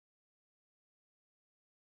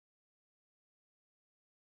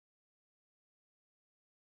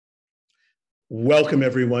Welcome,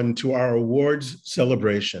 everyone, to our awards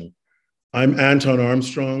celebration. I'm Anton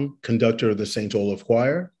Armstrong, conductor of the St. Olaf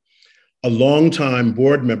Choir, a longtime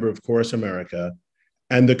board member of Chorus America,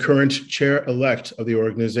 and the current chair-elect of the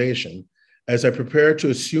organization as I prepare to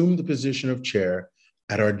assume the position of chair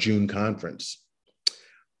at our June conference.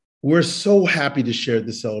 We're so happy to share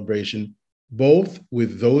this celebration, both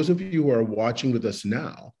with those of you who are watching with us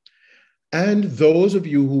now and those of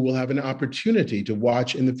you who will have an opportunity to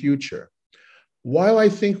watch in the future. While I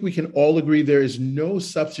think we can all agree there is no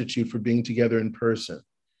substitute for being together in person,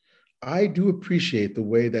 I do appreciate the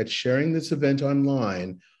way that sharing this event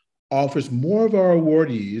online offers more of our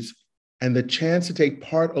awardees and the chance to take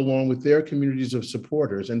part along with their communities of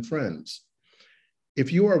supporters and friends.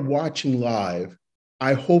 If you are watching live,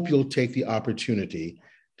 I hope you'll take the opportunity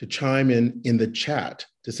to chime in the chat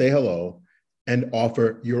to say hello and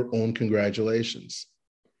offer your own congratulations.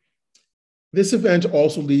 This event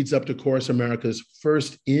also leads up to Chorus America's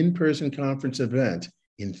first in-person conference event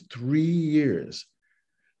in 3 years,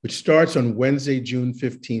 which starts on Wednesday, June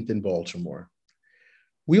 15th in Baltimore.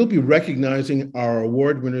 We'll be recognizing our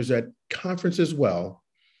award winners at conference as well,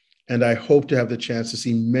 and I hope to have the chance to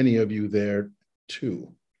see many of you there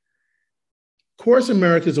too. Chorus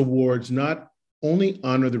America's awards not only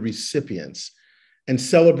honor the recipients and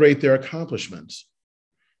celebrate their accomplishments,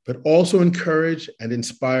 but also encourage and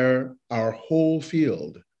inspire our whole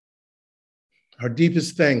field. Our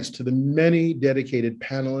deepest thanks to the many dedicated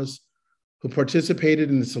panelists who participated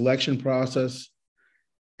in the selection process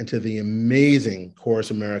and to the amazing Chorus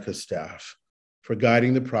America staff for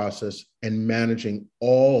guiding the process and managing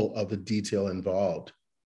all of the detail involved.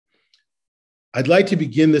 I'd like to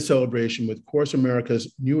begin the celebration with Chorus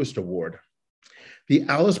America's newest award, the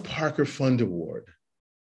Alice Parker Fund Award.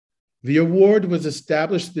 The award was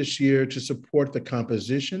established this year to support the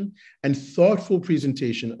composition and thoughtful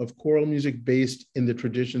presentation of choral music based in the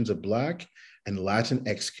traditions of Black and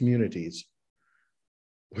Latinx communities.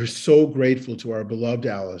 We're so grateful to our beloved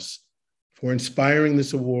Alice for inspiring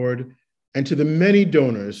this award and to the many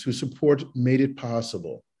donors whose support made it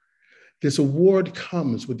possible. This award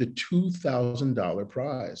comes with a $2,000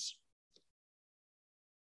 prize.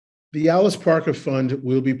 The Alice Parker Fund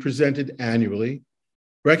will be presented annually,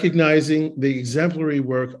 recognizing the exemplary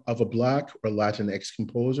work of a Black or Latinx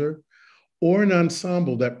composer or an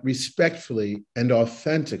ensemble that respectfully and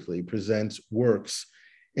authentically presents works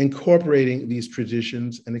incorporating these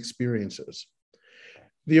traditions and experiences.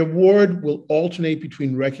 The award will alternate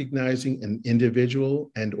between recognizing an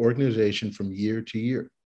individual and organization from year to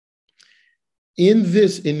year. In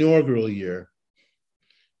this inaugural year,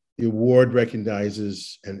 the award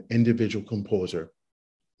recognizes an individual composer,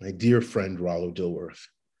 my dear friend, Rollo Dilworth.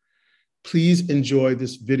 Please enjoy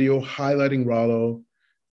this video highlighting Rollo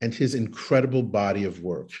and his incredible body of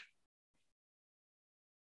work.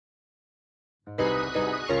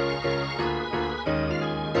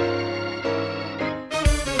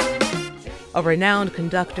 A renowned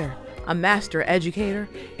conductor, a master educator,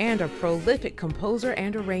 and a prolific composer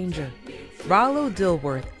and arranger, Rollo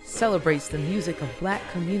Dilworth celebrates the music of Black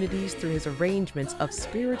communities through his arrangements of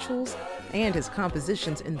spirituals and his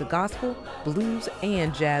compositions in the gospel, blues,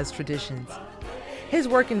 and jazz traditions. His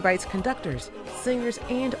work invites conductors, singers,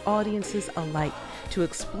 and audiences alike to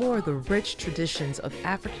explore the rich traditions of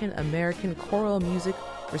African American choral music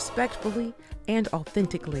respectfully and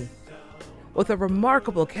authentically. With a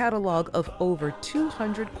remarkable catalog of over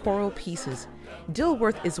 200 choral pieces,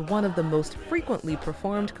 Dilworth is one of the most frequently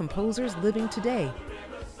performed composers living today.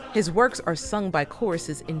 His works are sung by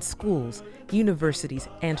choruses in schools, universities,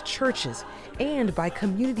 and churches, and by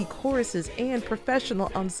community choruses and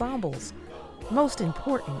professional ensembles. Most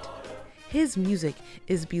important, his music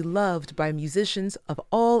is beloved by musicians of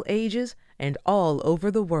all ages and all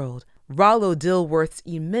over the world. Rollo Dilworth's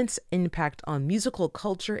immense impact on musical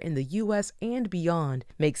culture in the U.S. and beyond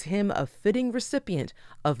makes him a fitting recipient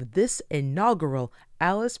of this inaugural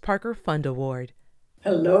Alice Parker Fund Award.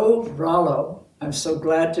 Hello, Rollo. I'm so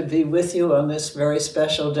glad to be with you on this very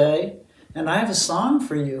special day, and I have a song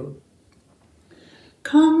for you.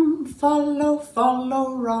 Come, follow,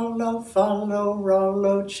 follow,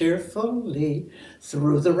 Rollo, cheerfully.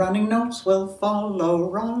 Through the running notes we'll follow,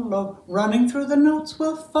 Rollo. Running through the notes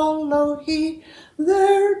we'll follow he.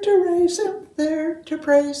 There to raise him, there to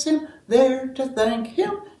praise him, there to thank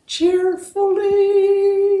him cheerfully.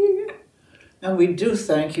 And we do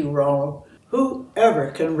thank you, Rollo. Whoever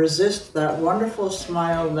can resist that wonderful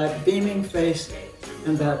smile, that beaming face,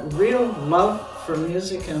 and that real love for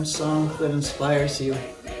music and song that inspires you.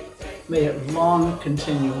 May it long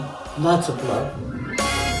continue. Lots of love.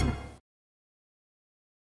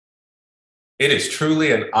 It is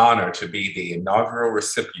truly an honor to be the inaugural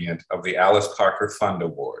recipient of the Alice Parker Fund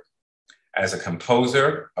Award. As a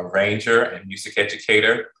composer, arranger, and music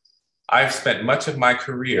educator, I've spent much of my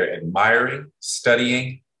career admiring,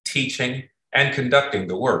 studying, teaching, and conducting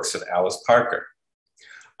the works of Alice Parker.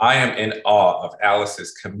 I am in awe of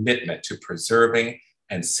Alice's commitment to preserving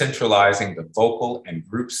and centralizing the vocal and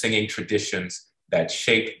group singing traditions that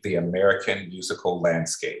shaped the American musical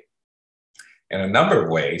landscape. In a number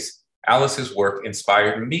of ways, Alice's work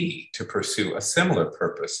inspired me to pursue a similar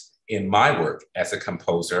purpose in my work as a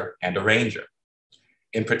composer and arranger.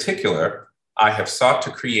 In particular, I have sought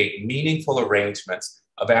to create meaningful arrangements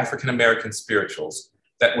of African American spirituals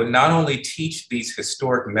that would not only teach these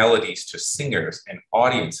historic melodies to singers and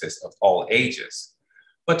audiences of all ages,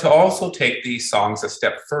 but to also take these songs a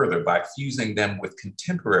step further by fusing them with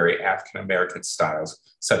contemporary African American styles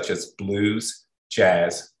such as blues,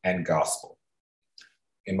 jazz, and gospel.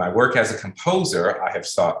 In my work as a composer, I have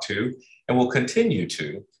sought to, and will continue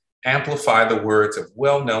to, amplify the words of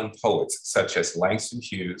well-known poets such as Langston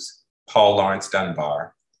Hughes, Paul Laurence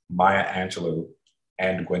Dunbar, Maya Angelou,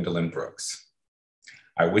 and Gwendolyn Brooks.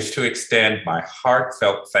 I wish to extend my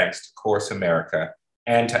heartfelt thanks to Chorus America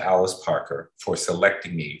and to Alice Parker for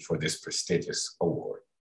selecting me for this prestigious award.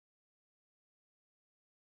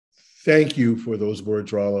 Thank you for those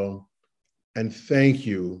words, Rollo, and thank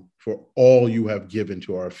you for all you have given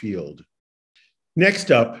to our field.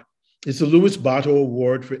 Next up is the Louis Botto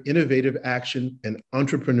Award for Innovative Action and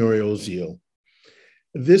Entrepreneurial Zeal.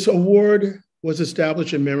 This award was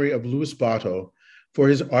established in memory of Louis Botto for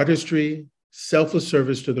his artistry, selfless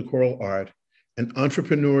service to the choral art, and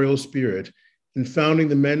entrepreneurial spirit in founding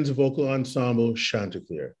the men's vocal ensemble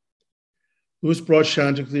Chantecler. Louis brought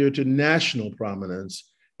Chantecler to national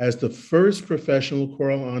prominence as the first professional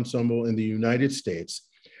choral ensemble in the United States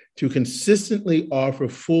to consistently offer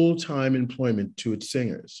full-time employment to its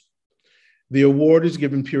singers. The award is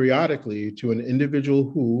given periodically to an individual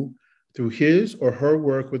who, through his or her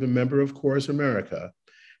work with a member of Chorus America,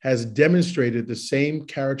 has demonstrated the same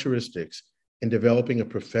characteristics in developing a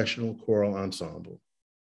professional choral ensemble.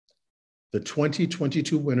 The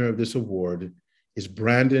 2022 winner of this award is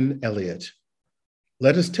Brandon Elliott.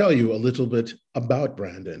 Let us tell you a little bit about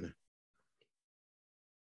Brandon.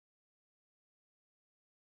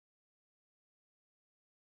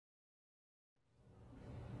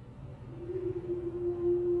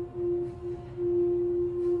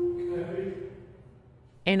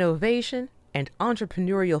 Innovation and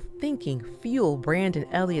entrepreneurial thinking fuel Brandon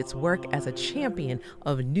Elliott's work as a champion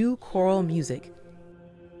of new choral music.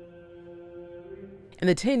 In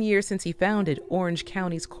the 10 years since he founded Orange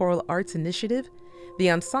County's Choral Arts Initiative, the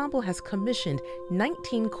ensemble has commissioned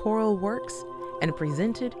 19 choral works and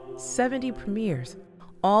presented 70 premieres,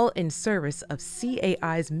 all in service of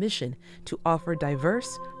CAI's mission to offer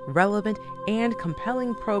diverse, relevant, and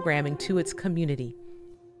compelling programming to its community.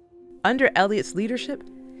 Under Elliott's leadership,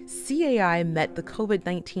 CAI met the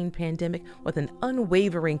COVID-19 pandemic with an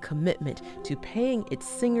unwavering commitment to paying its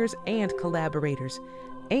singers and collaborators,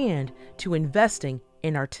 and to investing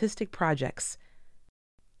in artistic projects.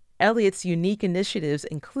 Elliott's unique initiatives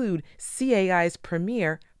include CAI's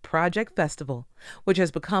premier Project Festival, which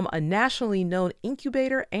has become a nationally known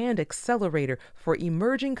incubator and accelerator for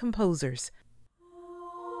emerging composers.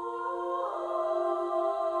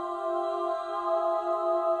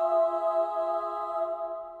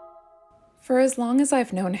 For as long as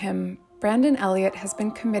I've known him, Brandon Elliott has been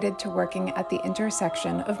committed to working at the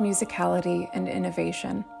intersection of musicality and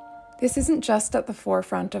innovation. This isn't just at the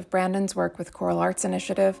forefront of Brandon's work with Choral Arts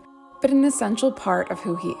Initiative, but an essential part of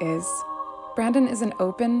who he is. Brandon is an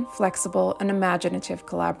open, flexible, and imaginative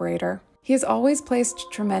collaborator. He has always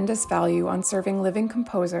placed tremendous value on serving living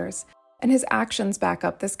composers, and his actions back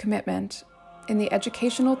up this commitment. In the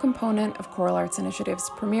educational component of Choral Arts Initiative's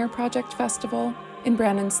premier Project Festival, in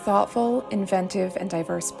Brandon's thoughtful, inventive, and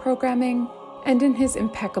diverse programming, and in his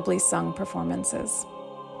impeccably sung performances.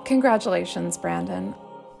 Congratulations, Brandon.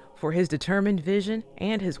 For his determined vision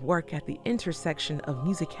and his work at the intersection of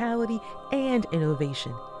musicality and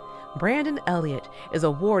innovation, Brandon Elliott is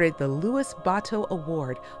awarded the Louis Botto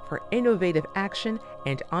Award for Innovative Action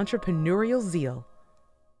and Entrepreneurial Zeal.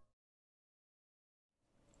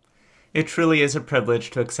 It truly is a privilege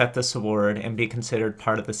to accept this award and be considered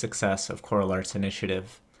part of the success of Choral Arts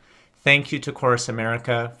Initiative. Thank you to Chorus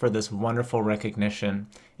America for this wonderful recognition.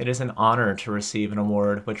 It is an honor to receive an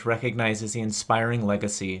award which recognizes the inspiring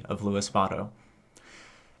legacy of Louis Botto.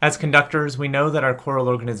 As conductors, we know that our choral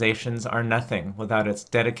organizations are nothing without its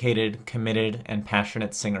dedicated, committed, and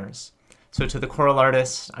passionate singers. So to the choral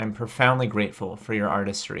artists, I'm profoundly grateful for your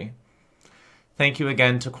artistry. Thank you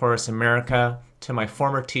again to Chorus America, to my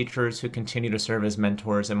former teachers who continue to serve as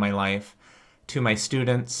mentors in my life, to my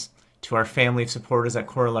students, to our family of supporters at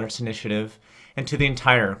Choral Arts Initiative, and to the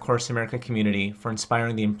entire Chorus America community for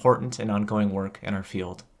inspiring the important and ongoing work in our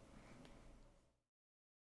field.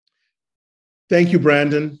 Thank you,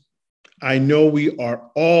 Brandon. I know we are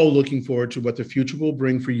all looking forward to what the future will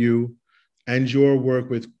bring for you and your work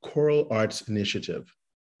with Choral Arts Initiative.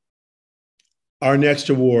 Our next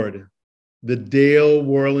award, the Dale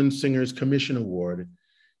Warland Singers Commission Award,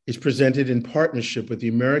 is presented in partnership with the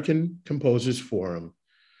American Composers Forum.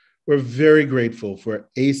 We're very grateful for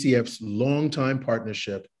ACF's longtime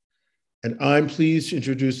partnership, and I'm pleased to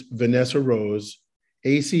introduce Vanessa Rose,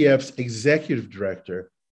 ACF's Executive Director,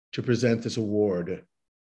 to present this award.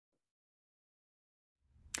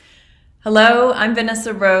 Hello, I'm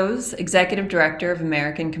Vanessa Rose, Executive Director of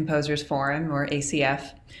American Composers Forum, or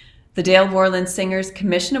ACF. The Dale Warland Singers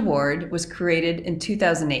Commission Award was created in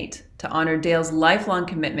 2008 to honor Dale's lifelong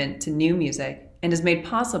commitment to new music and is made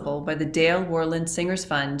possible by the Dale Warland Singers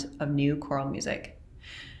Fund of New Choral Music,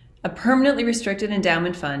 a permanently restricted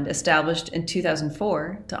endowment fund established in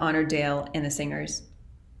 2004 to honor Dale and the singers.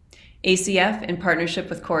 ACF, in partnership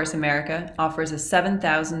with Chorus America, offers a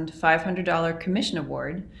 $7,500 commission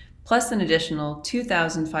award plus an additional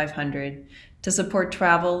 $2,500 to support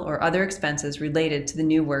travel or other expenses related to the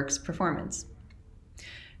new work's performance.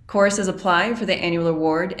 Chorus has applied for the annual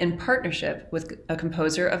award in partnership with a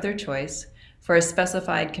composer of their choice for a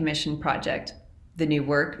specified commission project. The new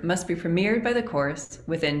work must be premiered by the chorus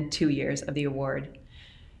within 2 years of the award.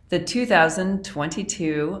 The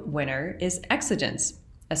 2022 winner is EXIGENCE,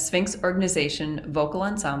 a Sphinx organization vocal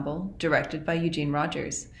ensemble directed by Eugene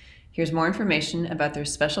Rogers. Here's more information about their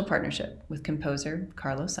special partnership with composer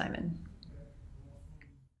Carlos Simon.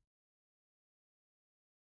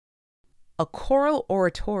 A choral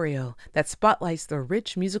oratorio that spotlights the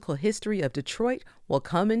rich musical history of Detroit will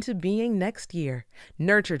come into being next year,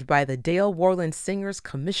 nurtured by the Dale Warland Singers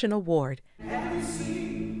Commission Award.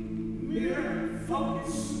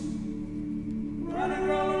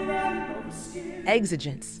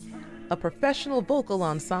 EXIGENCE, a professional vocal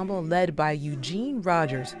ensemble led by Eugene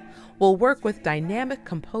Rogers, will work with dynamic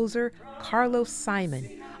composer Carlos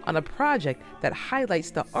Simon on a project that highlights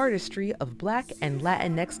the artistry of Black and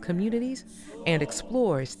Latinx communities and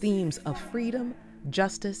explores themes of freedom,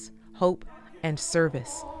 justice, hope, and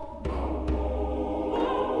service.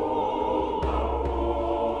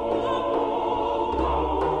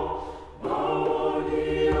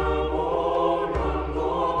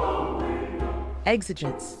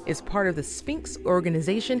 EXIGENCE is part of the Sphinx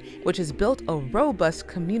organization, which has built a robust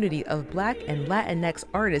community of Black and Latinx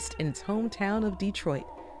artists in its hometown of Detroit.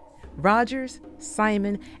 Rogers,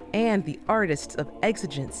 Simon, and the artists of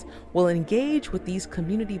EXIGENCE will engage with these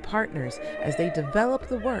community partners as they develop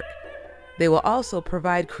the work. They will also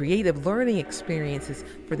provide creative learning experiences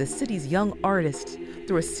for the city's young artists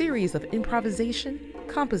through a series of improvisation,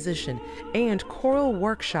 composition, and choral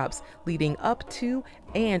workshops leading up to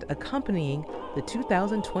and accompanying the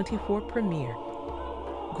 2024 premiere.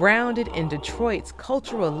 Grounded in Detroit's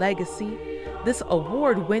cultural legacy, this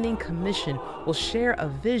award-winning commission will share a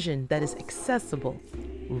vision that is accessible,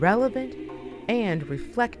 relevant, and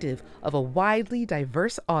reflective of a widely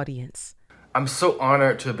diverse audience. I'm so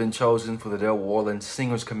honored to have been chosen for the Dale Warland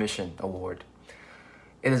Singers Commission Award.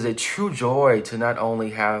 It is a true joy to not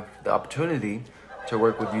only have the opportunity to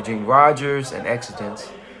work with Eugene Rogers and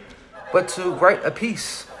EXIGENCE, but to write a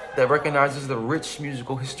piece that recognizes the rich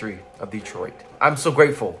musical history of Detroit. I'm so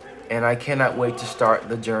grateful, and I cannot wait to start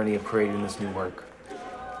the journey of creating this new work.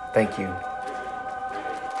 Thank you.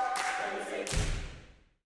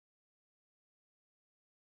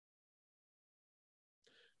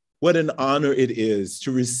 What an honor it is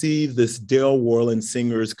to receive this Dale Warland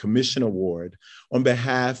Singers Commission Award on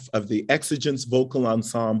behalf of the EXIGENCE Vocal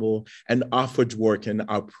Ensemble and Offa Dworkin,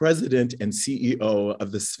 our president and CEO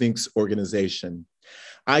of the Sphinx organization.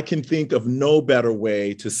 I can think of no better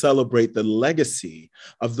way to celebrate the legacy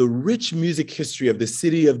of the rich music history of the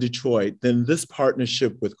city of Detroit than this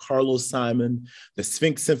partnership with Carlos Simon, the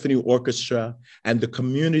Sphinx Symphony Orchestra, and the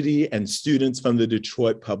community and students from the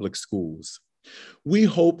Detroit Public Schools. We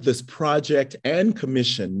hope this project and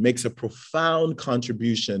commission makes a profound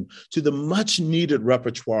contribution to the much needed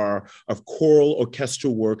repertoire of choral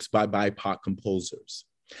orchestral works by BIPOC composers.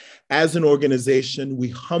 As an organization, we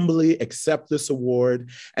humbly accept this award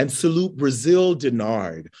and salute Brazeal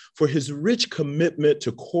Dennard for his rich commitment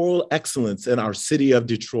to choral excellence in our city of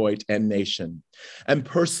Detroit and nation. And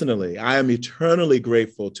personally, I am eternally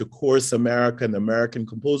grateful to Chorus America and the American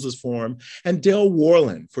Composers Forum and Dale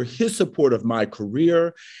Warland for his support of my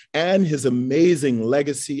career and his amazing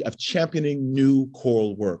legacy of championing new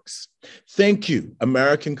choral works. Thank you,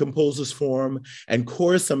 American Composers Forum and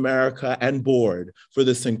Chorus America and board for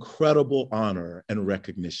this incredible honor and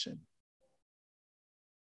recognition.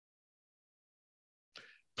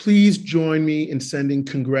 Please join me in sending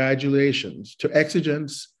congratulations to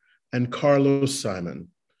EXIGENCE and Carlos Simon.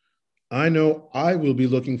 I know I will be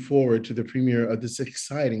looking forward to the premiere of this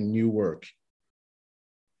exciting new work.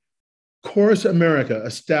 Chorus America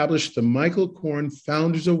established the Michael Korn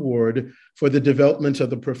Founders Award for the development of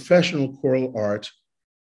the professional choral art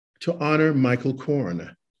to honor Michael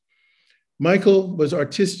Korn. Michael was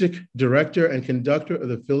artistic director and conductor of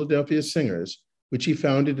the Philadelphia Singers, which he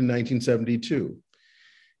founded in 1972.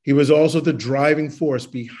 He was also the driving force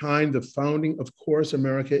behind the founding of Chorus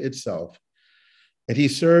America itself, and he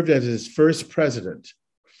served as its first president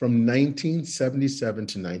from 1977 to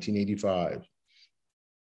 1985.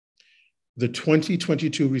 The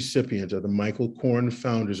 2022 recipient of the Michael Korn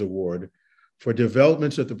Founders Award for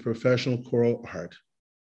Development of the Professional Choral Art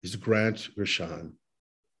is Grant Gershon.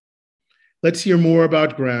 Let's hear more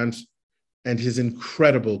about Grant and his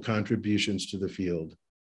incredible contributions to the field.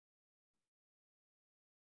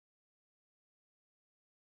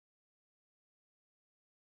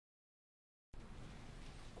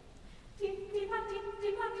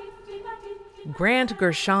 Grant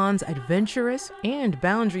Gershon's adventurous and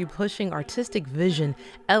boundary-pushing artistic vision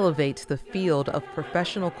elevates the field of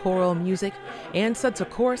professional choral music and sets a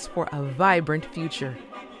course for a vibrant future.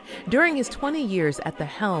 During his 20 years at the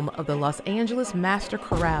helm of the Los Angeles Master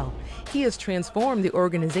Chorale, he has transformed the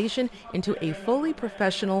organization into a fully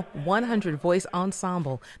professional 100-voice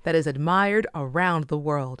ensemble that is admired around the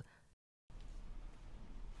world.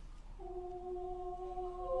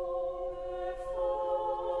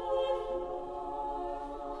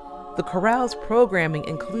 The chorale's programming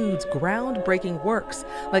includes groundbreaking works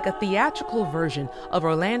like a theatrical version of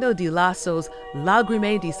Orlando Di Lasso's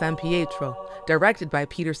Lagrime di San Pietro, directed by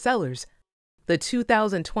Peter Sellers, the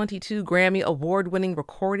 2022 Grammy Award-winning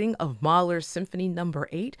recording of Mahler's Symphony No.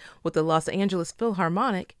 8 with the Los Angeles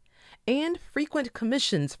Philharmonic, and frequent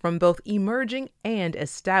commissions from both emerging and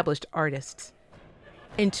established artists.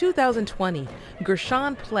 In 2020,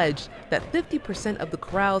 Gershon pledged that 50% of the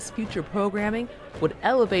chorale's future programming would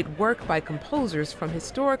elevate work by composers from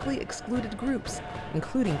historically excluded groups,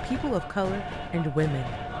 including people of color and women.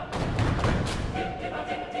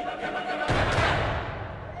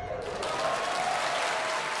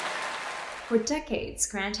 For decades,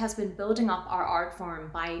 Grant has been building up our art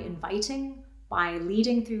form by inviting, by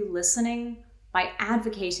leading through listening, by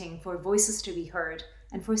advocating for voices to be heard,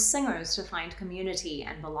 and for singers to find community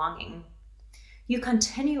and belonging. You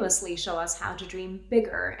continuously show us how to dream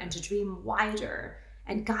bigger and to dream wider,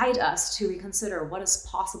 and guide us to reconsider what is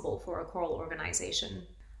possible for a choral organization.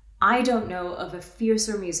 I don't know of a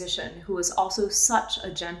fiercer musician who is also such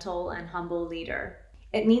a gentle and humble leader.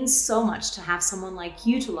 It means so much to have someone like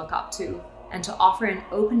you to look up to, and to offer an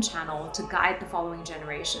open channel to guide the following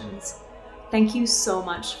generations. Thank you so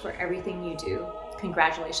much for everything you do.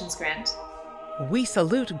 Congratulations, Grant. We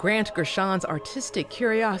salute Grant Gershon's artistic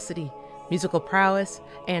curiosity, musical prowess,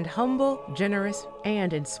 and humble, generous,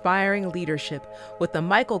 and inspiring leadership with the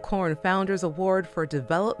Michael Korn Founders Award for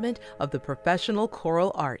Development of the Professional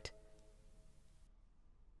Choral Art.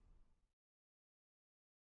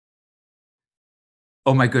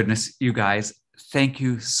 Oh my goodness, you guys. Thank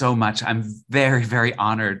you so much. I'm very, very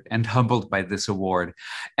honored and humbled by this award.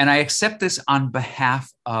 And I accept this on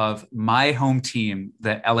behalf of my home team,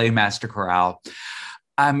 the LA Master Chorale.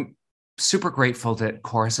 I'm super grateful that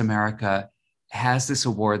Chorus America has this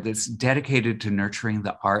award that's dedicated to nurturing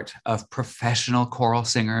the art of professional choral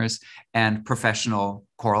singers and professional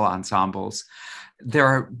choral ensembles. There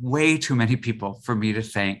are way too many people for me to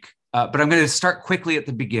thank. But I'm going to start quickly at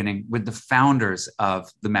the beginning with the founders of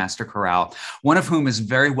the Master Chorale, one of whom is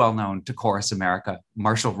very well known to Chorus America,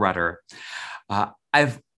 Marshall Rudder.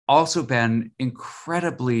 I've also been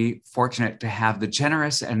incredibly fortunate to have the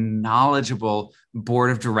generous and knowledgeable board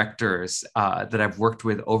of directors that I've worked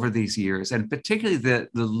with over these years, and particularly the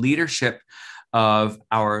leadership of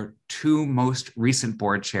our two most recent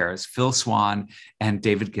board chairs, Phil Swan and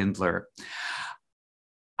David Gindler.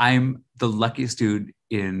 I'm the luckiest dude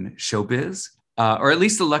in showbiz, or at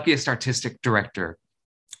least the luckiest artistic director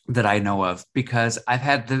that I know of, because I've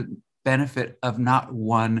had the benefit of not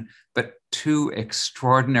one, but two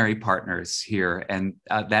extraordinary partners here, and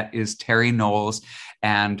that is Terry Knowles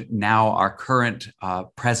and now our current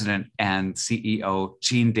president and CEO,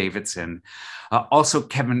 Gene Davidson. Also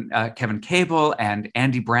Kevin Cable and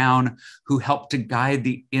Andy Brown, who helped to guide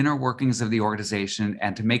the inner workings of the organization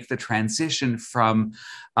and to make the transition from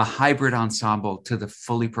a hybrid ensemble to the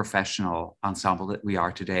fully professional ensemble that we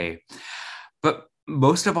are today. But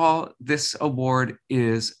most of all, this award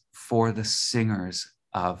is for the singers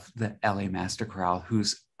of the LA Master Chorale,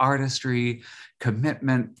 whose artistry,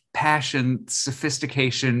 commitment, passion,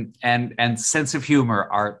 sophistication, and sense of humor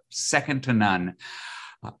are second to none.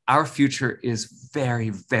 Our future is very,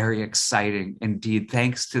 very exciting indeed,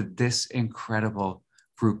 thanks to this incredible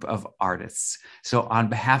group of artists. So on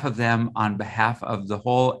behalf of them, on behalf of the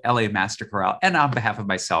whole LA Master Chorale, and on behalf of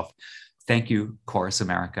myself, thank you, Chorus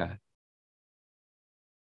America.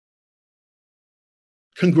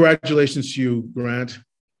 Congratulations to you, Grant,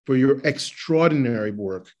 for your extraordinary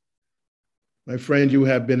work. My friend, you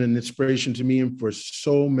have been an inspiration to me and for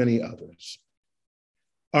so many others.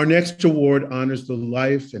 Our next award honors the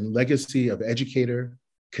life and legacy of educator,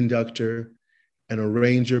 conductor, and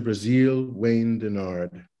arranger Brazeal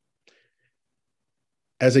Dennard.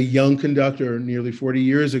 As a young conductor nearly 40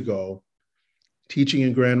 years ago, teaching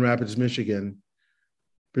in Grand Rapids, Michigan,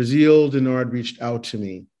 Brazeal Dennard reached out to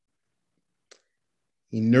me.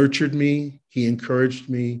 He nurtured me, he encouraged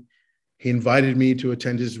me, he invited me to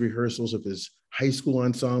attend his rehearsals of his high school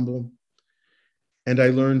ensemble, and I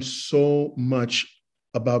learned so much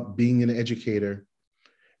about being an educator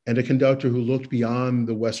and a conductor who looked beyond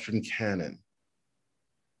the Western canon.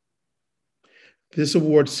 This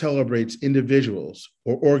award celebrates individuals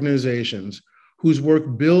or organizations whose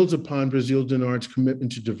work builds upon Brazeal Dennard's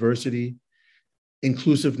commitment to diversity,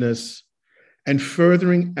 inclusiveness, and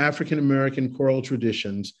furthering African-American choral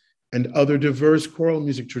traditions and other diverse choral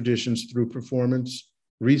music traditions through performance,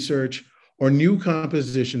 research, or new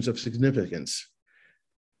compositions of significance.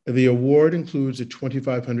 The award includes a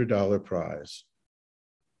 $2,500 prize.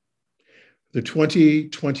 The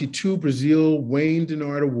 2022 Brazeal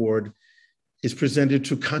Dennard Award is presented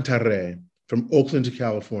to Cantare from Oakland,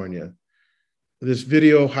 California. This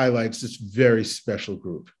video highlights this very special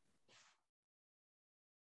group.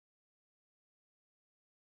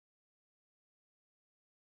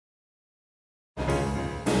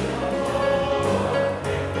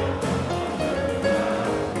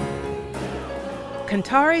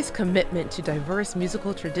 Cantare's commitment to diverse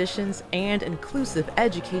musical traditions and inclusive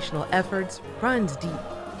educational efforts runs deep.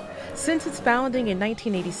 Since its founding in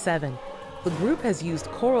 1987, the group has used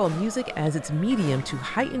choral music as its medium to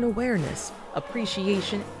heighten awareness,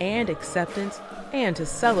 appreciation, and acceptance, and to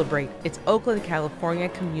celebrate its Oakland, California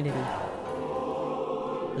community.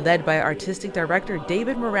 Led by artistic director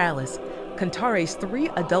David Morales, Cantare's 3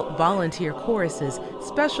 adult volunteer choruses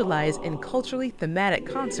specialize in culturally thematic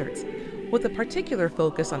concerts, with a particular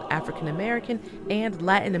focus on African American and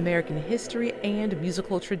Latin American history and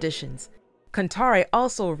musical traditions. Cantare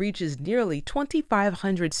also reaches nearly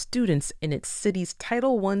 2,500 students in its city's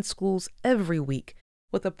Title I schools every week,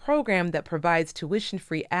 with a program that provides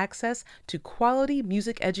tuition-free access to quality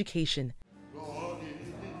music education.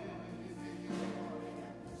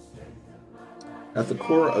 At the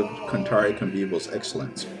core of Cantare Convivo's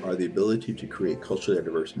excellence are the ability to create culturally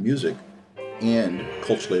diverse music and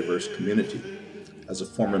culturally diverse community. As a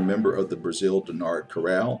former member of the Brazeal Dennard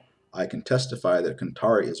Chorale, I can testify that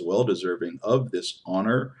Cantare is well deserving of this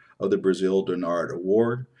honor of the Brazeal Dennard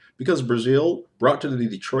Award, because Brazeal brought to the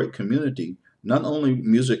Detroit community not only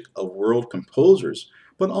music of world composers,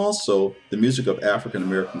 but also the music of African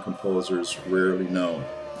American composers rarely known.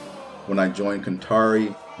 When I joined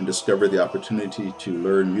Cantare and discovered the opportunity to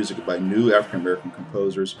learn music by new African American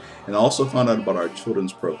composers, and also found out about our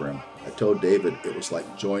children's program, I told David it was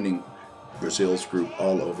like joining Brazeal's group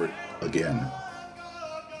all over again.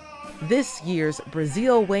 This year's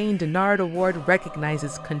Brazeal Dennard Award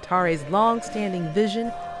recognizes Cantare's long-standing vision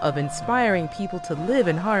of inspiring people to live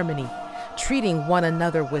in harmony, treating one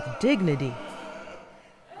another with dignity.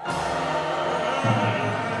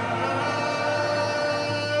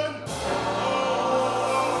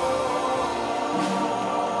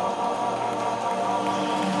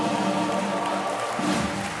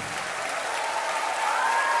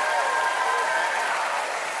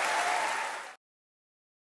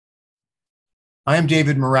 I am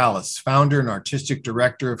David Morales, founder and artistic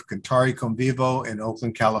director of Cantare Convivo in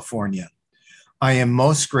Oakland, California. I am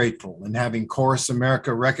most grateful in having Chorus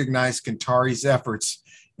America recognize Cantare's efforts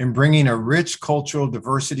in bringing a rich cultural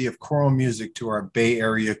diversity of choral music to our Bay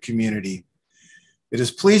Area community. It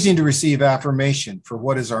is pleasing to receive affirmation for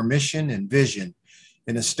what is our mission and vision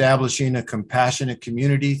in establishing a compassionate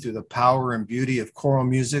community through the power and beauty of choral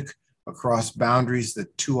music across boundaries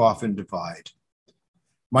that too often divide.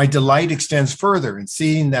 My delight extends further in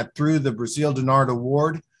seeing that through the Brazeal Dennard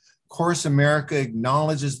Award, Chorus America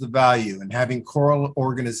acknowledges the value in having choral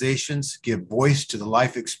organizations give voice to the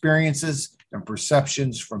life experiences and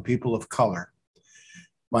perceptions from people of color.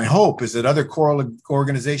 My hope is that other choral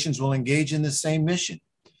organizations will engage in the same mission,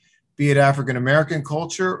 be it African American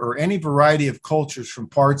culture or any variety of cultures from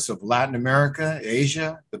parts of Latin America,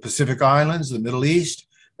 Asia, the Pacific Islands, the Middle East,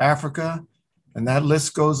 Africa, and that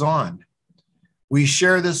list goes on. We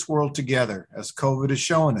share this world together, as COVID has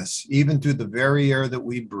shown us, even through the very air that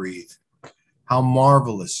we breathe. How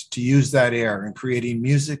marvelous to use that air in creating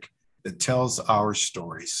music that tells our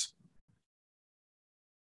stories.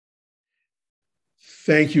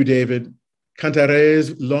 Thank you, David.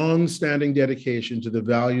 Cantare's long-standing dedication to the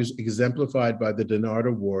values exemplified by the Dennard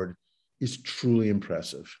Award is truly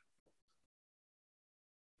impressive.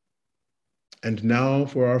 And now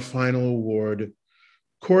for our final award,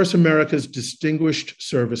 Chorus America's Distinguished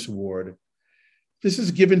Service Award. This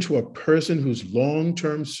is given to a person whose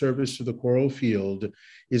long-term service to the choral field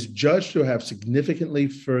is judged to have significantly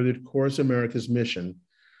furthered Chorus America's mission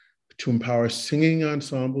to empower singing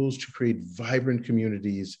ensembles to create vibrant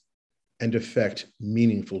communities and effect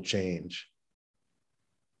meaningful change.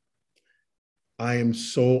 I am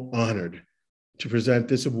so honored to present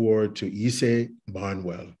this award to Ysaye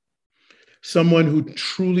Barnwell, someone who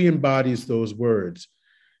truly embodies those words.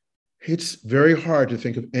 It's very hard to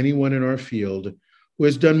think of anyone in our field who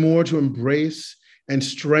has done more to embrace and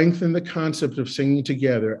strengthen the concept of singing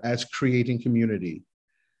together as creating community.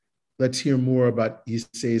 Let's hear more about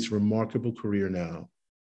Ysaye's remarkable career now.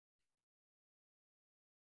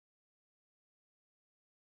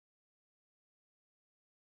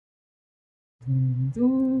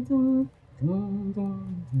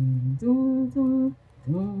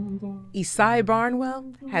 Ysaye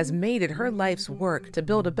Barnwell has made it her life's work to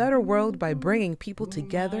build a better world by bringing people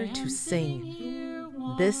together to sing.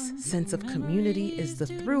 This sense of community is the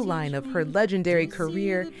through line of her legendary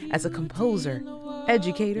career as a composer,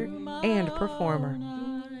 educator, and performer.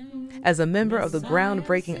 As a member of the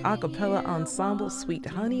groundbreaking a cappella ensemble Sweet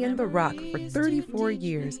Honey in the Rock for 34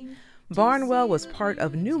 years, Barnwell was part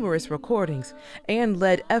of numerous recordings and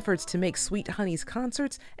led efforts to make Sweet Honey's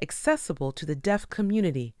concerts accessible to the deaf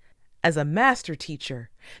community. As a master teacher,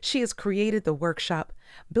 she has created the workshop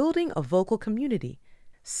Building a Vocal Community,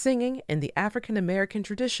 Singing in the African American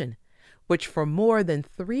Tradition, which for more than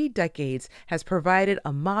 3 decades has provided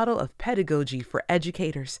a model of pedagogy for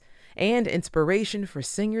educators and inspiration for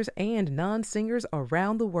singers and non-singers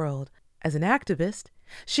around the world. As an activist,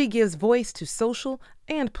 she gives voice to social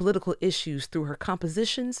and political issues through her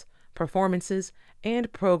compositions, performances,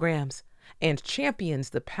 and programs, and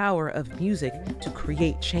champions the power of music to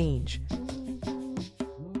create change.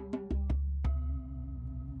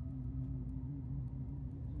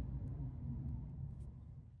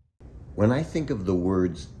 When I think of the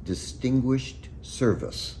words distinguished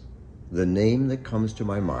service, the name that comes to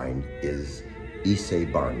my mind is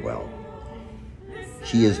Ysaye Barnwell.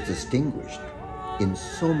 She is distinguished in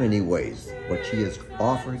so many ways, what she has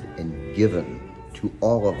offered and given to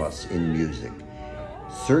all of us in music.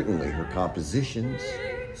 Certainly her compositions,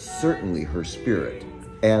 certainly her spirit,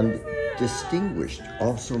 and distinguished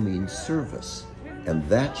also means service, and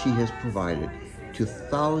that she has provided to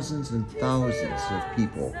thousands and thousands of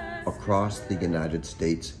people across the United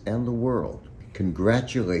States and the world.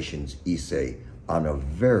 Congratulations, Ysaye, on a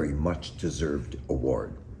very much deserved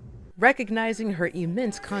award. Recognizing her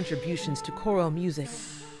immense contributions to choral music,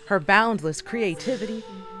 her boundless creativity,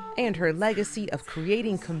 and her legacy of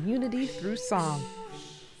creating community through song,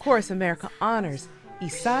 Chorus America honors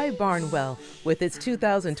Ysaye Barnwell with its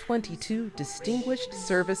 2022 Distinguished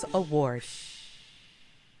Service Award.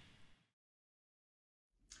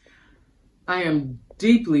 I am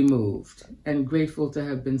deeply moved and grateful to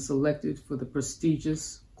have been selected for the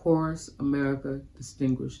prestigious Chorus America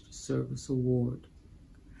Distinguished Service Award.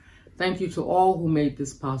 Thank you to all who made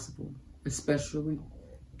this possible, especially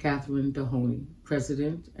Catherine Dahoney,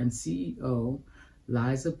 President and CEO,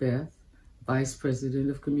 Liza Beth, Vice President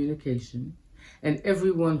of Communication, and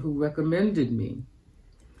everyone who recommended me.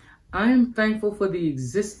 I am thankful for the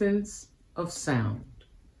existence of sound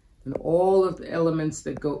and all of the elements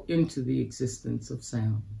that go into the existence of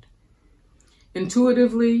sound.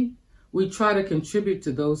 Intuitively, we try to contribute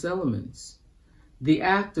to those elements. The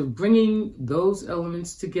act of bringing those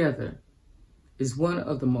elements together is one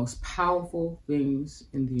of the most powerful things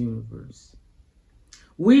in the universe.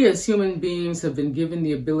 We as human beings have been given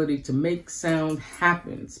the ability to make sound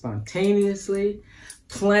happen spontaneously,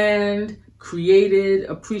 planned, created,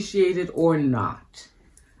 appreciated, or not.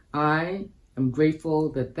 I am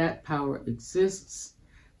grateful that that power exists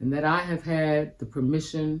and that I have had the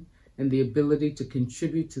permission and the ability to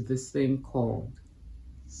contribute to this thing called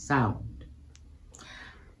sound.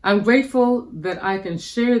 I'm grateful that I can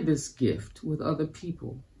share this gift with other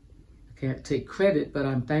people. I can't take credit, but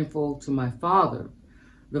I'm thankful to my father,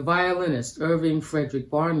 the violinist Irving Frederick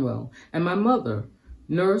Barnwell, and my mother,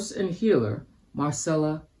 nurse and healer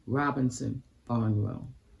Marcella Robinson Barnwell.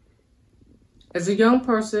 As a young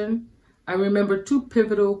person, I remember two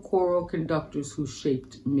pivotal choral conductors who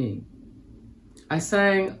shaped me. I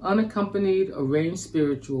sang unaccompanied arranged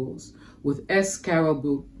spirituals with S.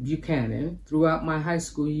 Carol Buchanan throughout my high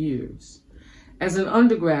school years. As an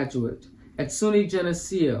undergraduate at SUNY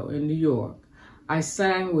Geneseo in New York, I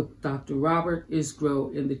sang with Dr. Robert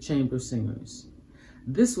Isgro in the Chamber Singers.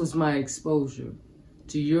 This was my exposure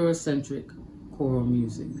to Eurocentric choral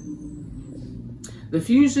music. The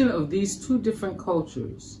fusion of these two different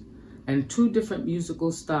cultures and two different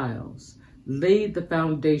musical styles laid the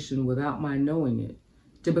foundation without my knowing it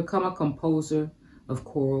to become a composer of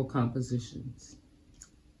choral compositions.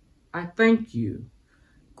 I thank you,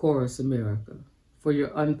 Chorus America, for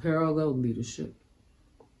your unparalleled leadership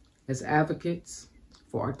as advocates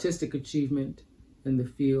for artistic achievement in the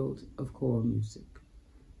field of choral music.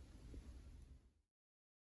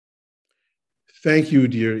 Thank you,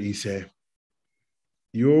 dear Ysaye.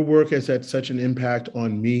 Your work has had such an impact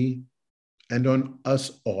on me and on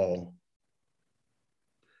us all.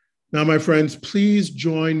 Now, my friends, please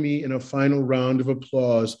join me in a final round of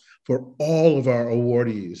applause for all of our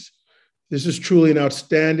awardees. This is truly an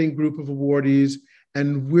outstanding group of awardees,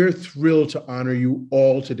 and we're thrilled to honor you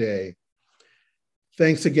all today.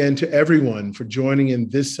 Thanks again to everyone for joining in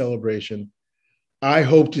this celebration. I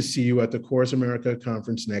hope to see you at the Chorus America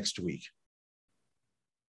Conference next week.